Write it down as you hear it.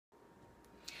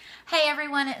Hey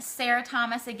everyone, it's Sarah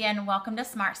Thomas again. Welcome to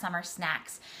Smart Summer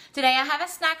Snacks. Today I have a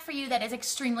snack for you that is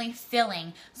extremely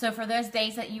filling. So for those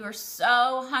days that you are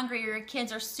so hungry or your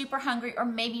kids are super hungry or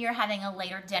maybe you're having a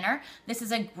later dinner, this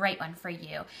is a great one for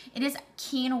you. It is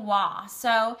quinoa.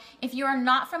 So if you are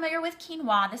not familiar with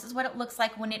quinoa, this is what it looks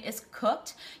like when it is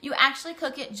cooked. You actually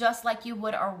cook it just like you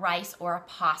would a rice or a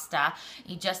pasta.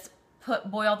 You just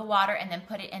boil the water and then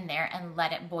put it in there and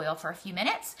let it boil for a few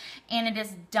minutes and it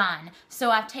is done. So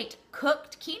I've taken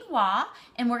cooked quinoa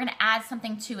and we're going to add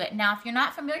something to it. Now if you're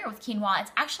not familiar with quinoa,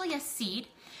 it's actually a seed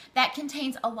that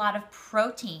contains a lot of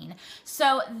protein.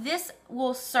 So this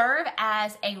will serve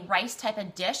as a rice type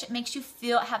of dish. It makes you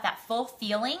have that full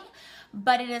feeling,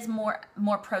 but it is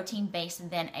more protein based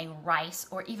than a rice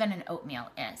or even an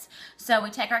oatmeal is. So we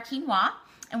take our quinoa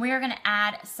and we are going to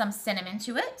add some cinnamon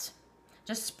to it.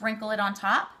 Just sprinkle it on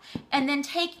top and then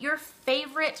take your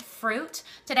favorite fruit.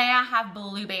 Today I have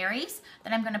blueberries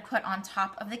that I'm going to put on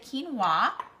top of the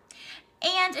quinoa.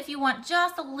 And if you want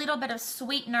just a little bit of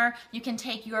sweetener, you can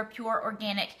take your pure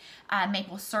organic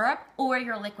maple syrup or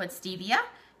your liquid stevia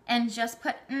and just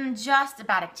put just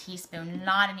about a teaspoon,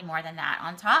 not any more than that,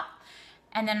 on top.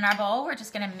 And then in our bowl, we're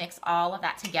just going to mix all of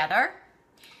that together.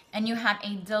 And you have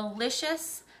a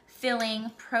delicious,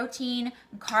 filling, protein,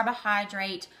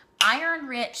 carbohydrate,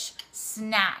 iron-rich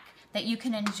snack that you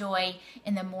can enjoy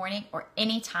in the morning or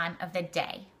any time of the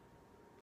day.